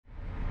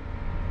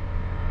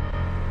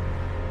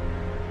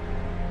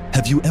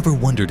Have you ever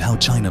wondered how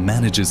China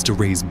manages to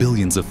raise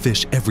billions of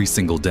fish every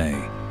single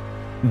day?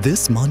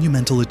 This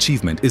monumental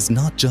achievement is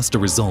not just a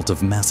result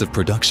of massive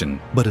production,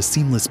 but a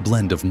seamless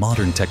blend of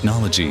modern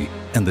technology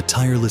and the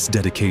tireless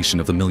dedication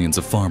of the millions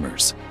of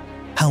farmers.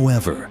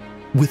 However,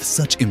 with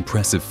such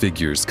impressive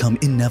figures come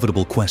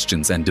inevitable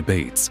questions and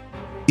debates.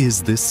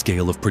 Is this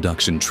scale of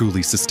production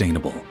truly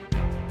sustainable?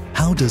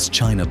 How does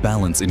China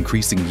balance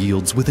increasing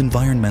yields with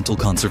environmental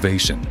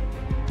conservation?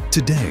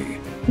 Today,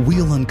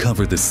 we'll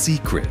uncover the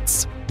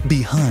secrets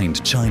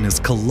behind China's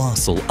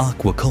colossal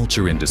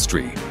aquaculture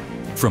industry,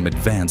 from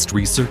advanced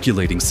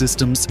recirculating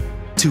systems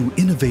to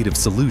innovative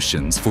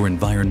solutions for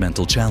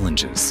environmental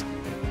challenges.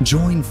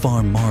 Join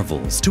Farm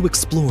Marvels to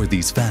explore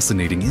these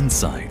fascinating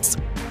insights.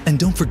 And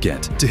don't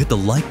forget to hit the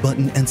like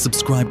button and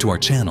subscribe to our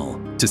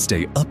channel to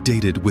stay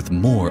updated with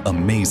more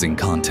amazing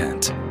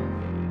content.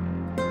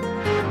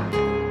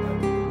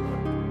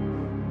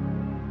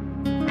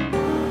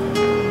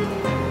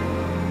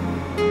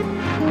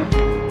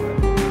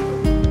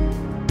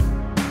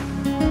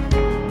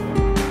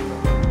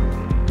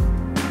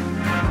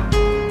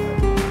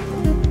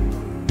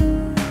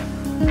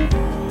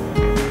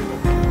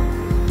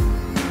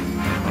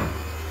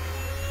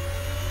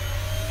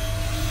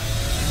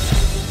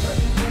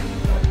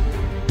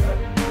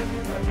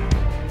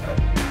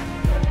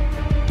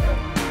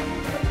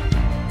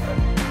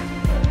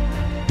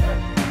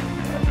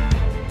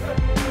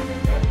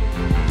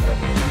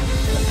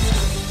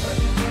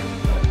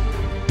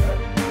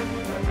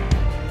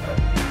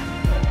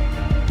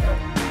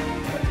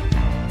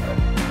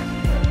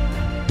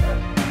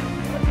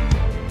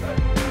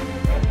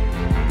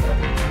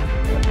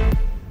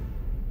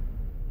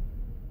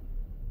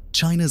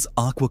 China's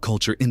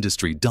aquaculture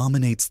industry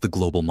dominates the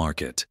global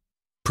market,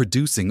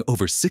 producing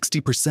over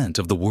 60%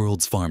 of the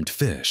world's farmed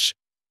fish,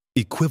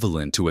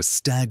 equivalent to a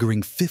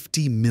staggering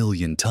 50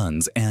 million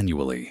tons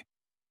annually.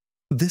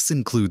 This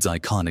includes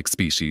iconic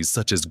species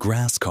such as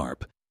grass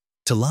carp,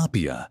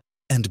 tilapia,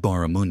 and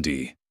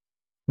barramundi.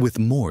 With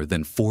more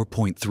than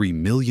 4.3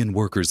 million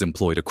workers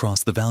employed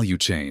across the value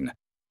chain,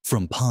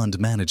 from pond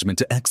management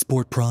to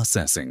export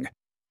processing,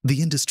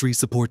 the industry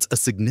supports a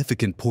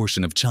significant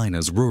portion of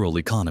China's rural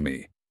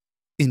economy.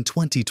 In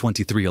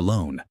 2023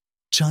 alone,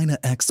 China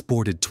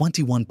exported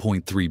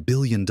 $21.3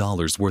 billion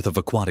worth of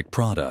aquatic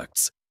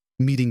products,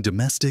 meeting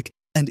domestic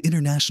and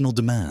international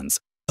demands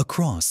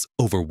across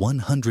over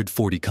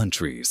 140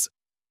 countries.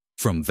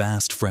 From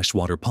vast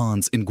freshwater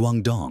ponds in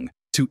Guangdong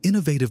to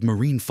innovative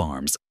marine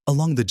farms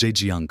along the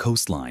Zhejiang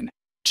coastline,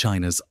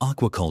 China's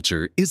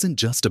aquaculture isn't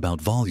just about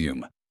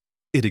volume.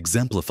 It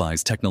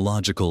exemplifies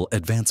technological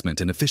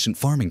advancement and efficient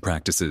farming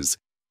practices,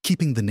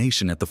 keeping the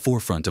nation at the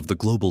forefront of the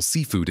global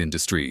seafood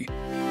industry.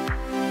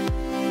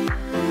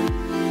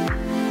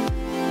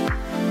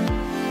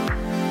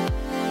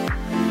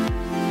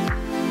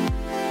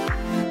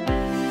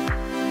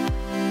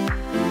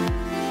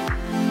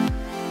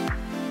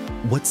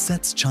 What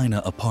sets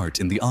China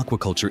apart in the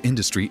aquaculture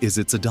industry is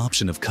its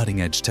adoption of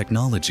cutting-edge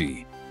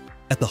technology.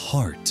 At the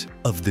heart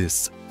of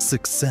this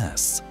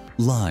success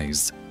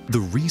lies the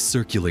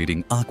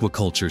recirculating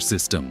aquaculture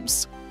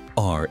systems,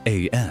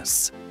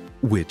 RAS,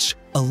 which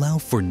allow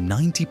for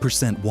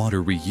 90%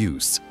 water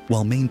reuse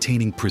while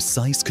maintaining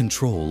precise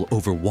control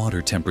over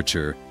water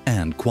temperature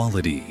and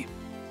quality.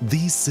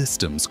 These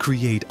systems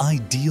create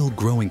ideal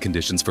growing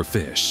conditions for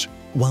fish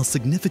while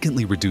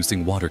significantly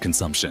reducing water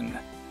consumption.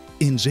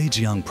 In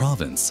Zhejiang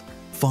province,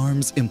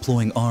 farms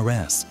employing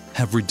RS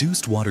have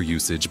reduced water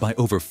usage by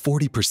over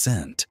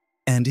 40%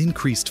 and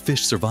increased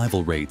fish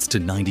survival rates to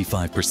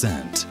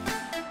 95%.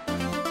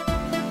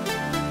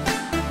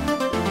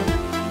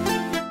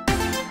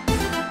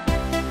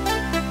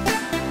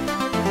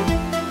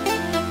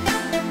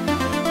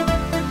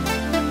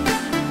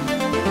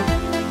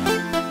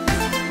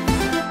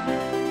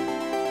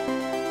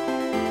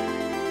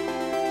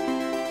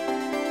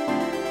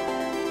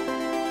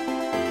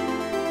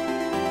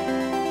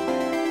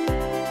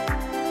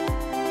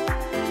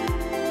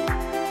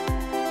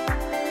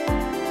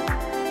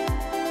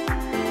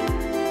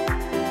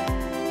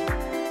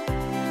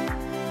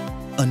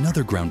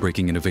 Another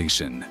groundbreaking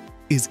innovation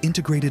is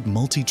integrated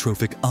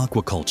multi-trophic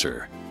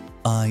aquaculture,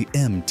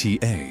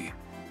 IMTA.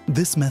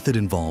 This method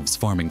involves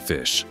farming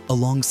fish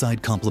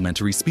alongside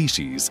complementary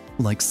species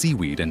like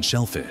seaweed and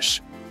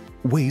shellfish.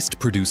 Waste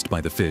produced by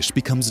the fish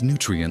becomes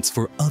nutrients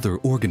for other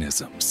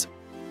organisms,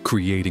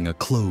 creating a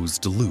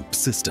closed-loop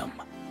system.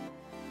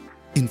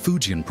 In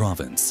Fujian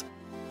province,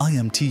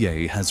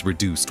 IMTA has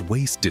reduced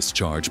waste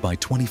discharge by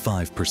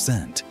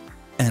 25%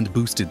 and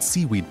boosted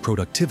seaweed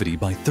productivity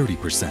by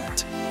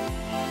 30%.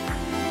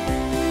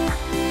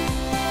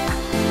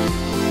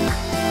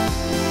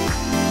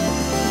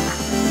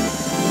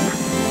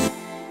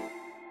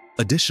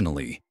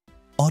 Additionally,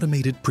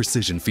 automated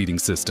precision feeding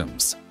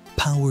systems,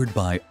 powered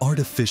by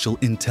artificial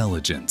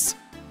intelligence,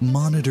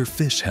 monitor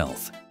fish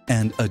health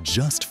and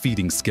adjust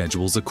feeding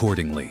schedules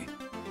accordingly.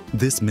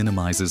 This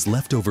minimizes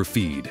leftover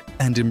feed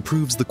and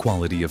improves the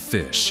quality of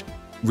fish,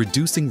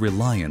 reducing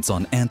reliance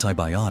on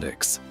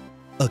antibiotics,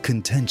 a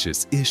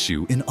contentious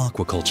issue in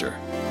aquaculture.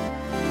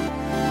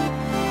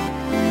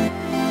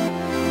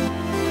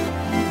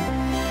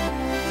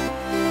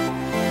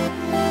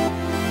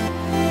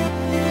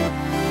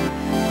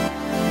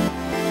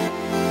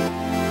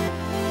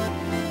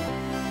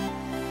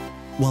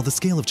 While the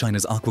scale of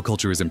China's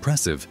aquaculture is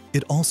impressive,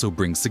 it also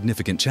brings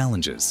significant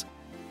challenges.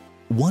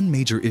 One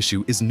major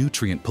issue is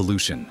nutrient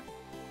pollution,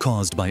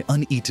 caused by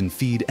uneaten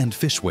feed and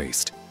fish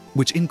waste,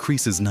 which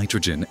increases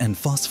nitrogen and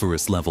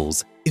phosphorus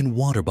levels in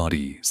water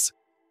bodies.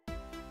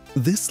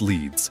 This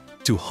leads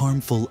to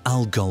harmful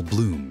algal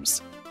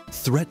blooms,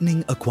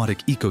 threatening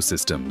aquatic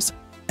ecosystems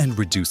and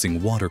reducing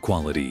water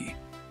quality.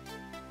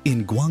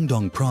 In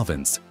Guangdong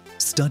Province,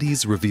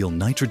 studies reveal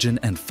nitrogen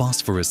and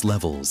phosphorus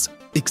levels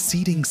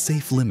exceeding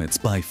safe limits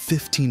by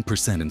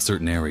 15% in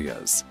certain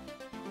areas,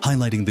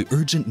 highlighting the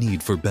urgent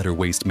need for better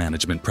waste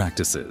management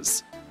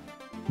practices.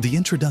 The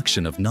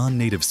introduction of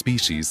non-native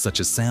species such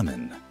as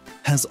salmon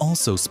has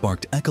also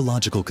sparked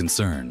ecological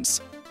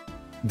concerns.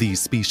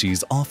 These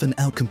species often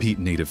outcompete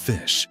native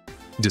fish,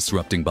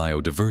 disrupting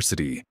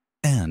biodiversity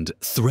and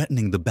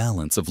threatening the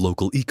balance of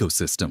local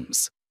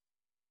ecosystems.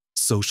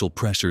 Social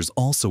pressures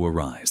also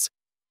arise,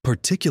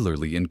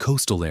 particularly in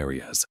coastal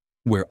areas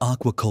where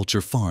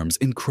aquaculture farms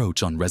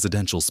encroach on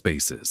residential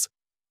spaces.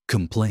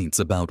 Complaints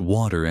about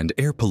water and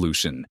air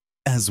pollution,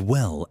 as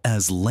well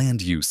as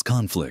land use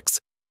conflicts,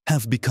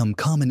 have become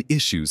common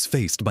issues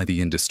faced by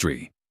the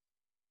industry.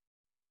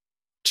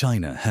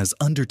 China has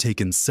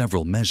undertaken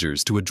several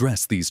measures to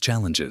address these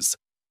challenges.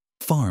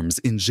 Farms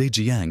in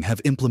Zhejiang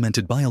have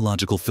implemented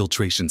biological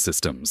filtration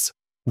systems,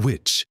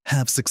 which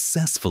have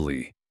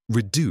successfully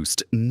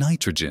reduced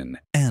nitrogen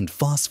and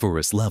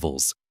phosphorus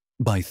levels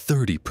by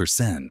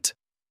 30%.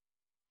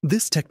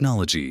 This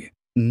technology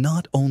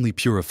not only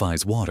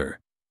purifies water,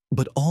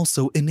 but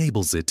also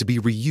enables it to be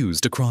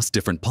reused across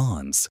different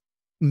ponds,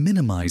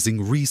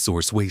 minimizing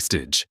resource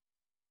wastage.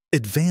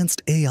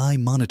 Advanced AI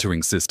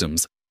monitoring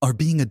systems are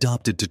being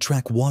adopted to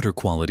track water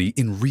quality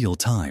in real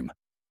time,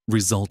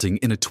 resulting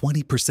in a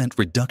 20%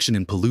 reduction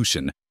in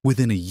pollution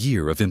within a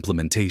year of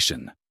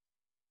implementation.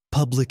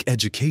 Public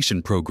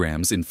education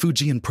programs in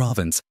Fujian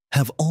Province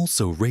have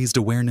also raised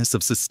awareness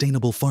of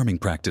sustainable farming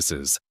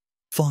practices,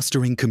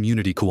 fostering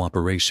community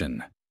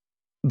cooperation.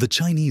 The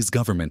Chinese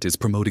government is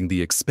promoting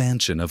the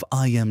expansion of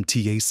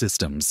IMTA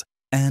systems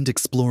and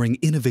exploring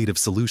innovative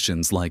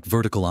solutions like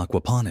vertical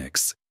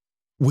aquaponics,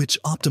 which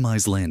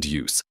optimize land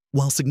use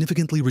while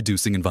significantly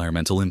reducing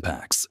environmental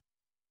impacts.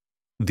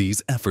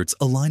 These efforts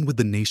align with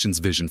the nation's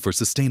vision for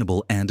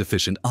sustainable and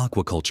efficient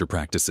aquaculture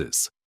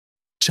practices.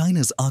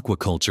 China's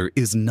aquaculture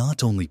is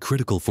not only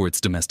critical for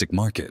its domestic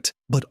market,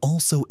 but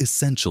also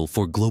essential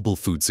for global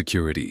food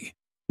security.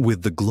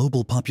 With the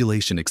global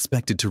population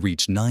expected to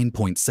reach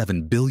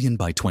 9.7 billion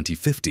by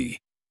 2050,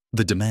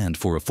 the demand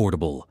for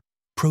affordable,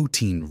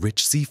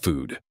 protein-rich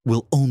seafood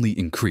will only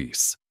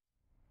increase.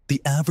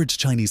 The average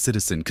Chinese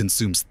citizen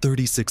consumes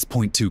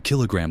 36.2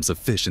 kilograms of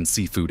fish and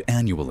seafood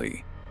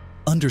annually,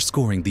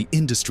 underscoring the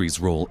industry's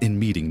role in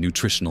meeting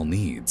nutritional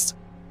needs.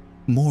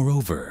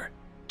 Moreover,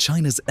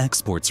 China's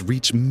exports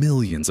reach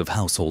millions of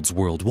households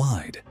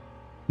worldwide,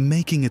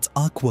 making its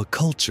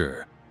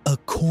aquaculture a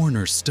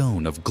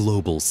cornerstone of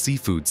global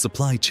seafood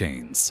supply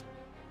chains.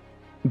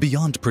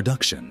 Beyond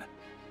production,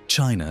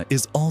 China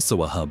is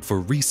also a hub for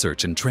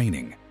research and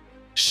training,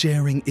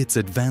 sharing its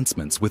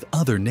advancements with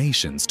other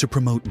nations to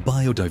promote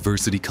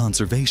biodiversity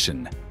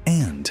conservation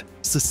and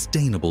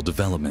sustainable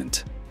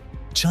development.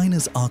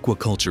 China's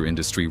aquaculture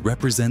industry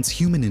represents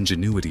human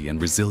ingenuity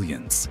and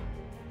resilience.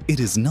 It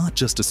is not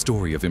just a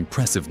story of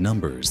impressive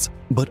numbers,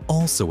 but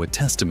also a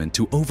testament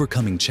to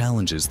overcoming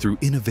challenges through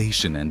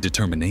innovation and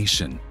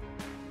determination.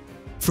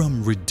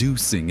 From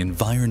reducing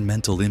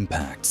environmental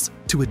impacts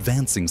to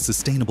advancing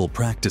sustainable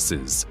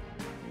practices,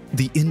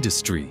 the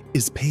industry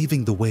is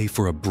paving the way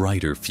for a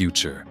brighter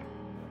future.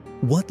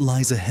 What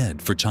lies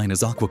ahead for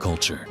China's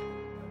aquaculture?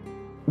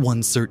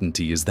 One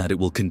certainty is that it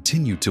will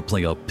continue to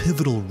play a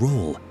pivotal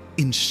role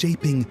in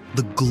shaping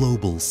the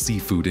global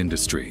seafood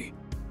industry.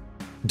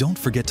 Don't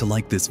forget to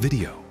like this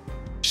video,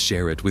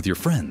 share it with your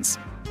friends,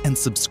 and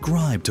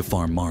subscribe to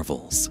Farm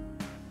Marvels.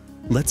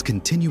 Let's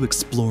continue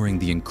exploring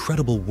the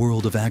incredible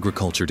world of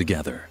agriculture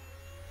together.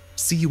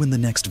 See you in the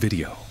next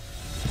video.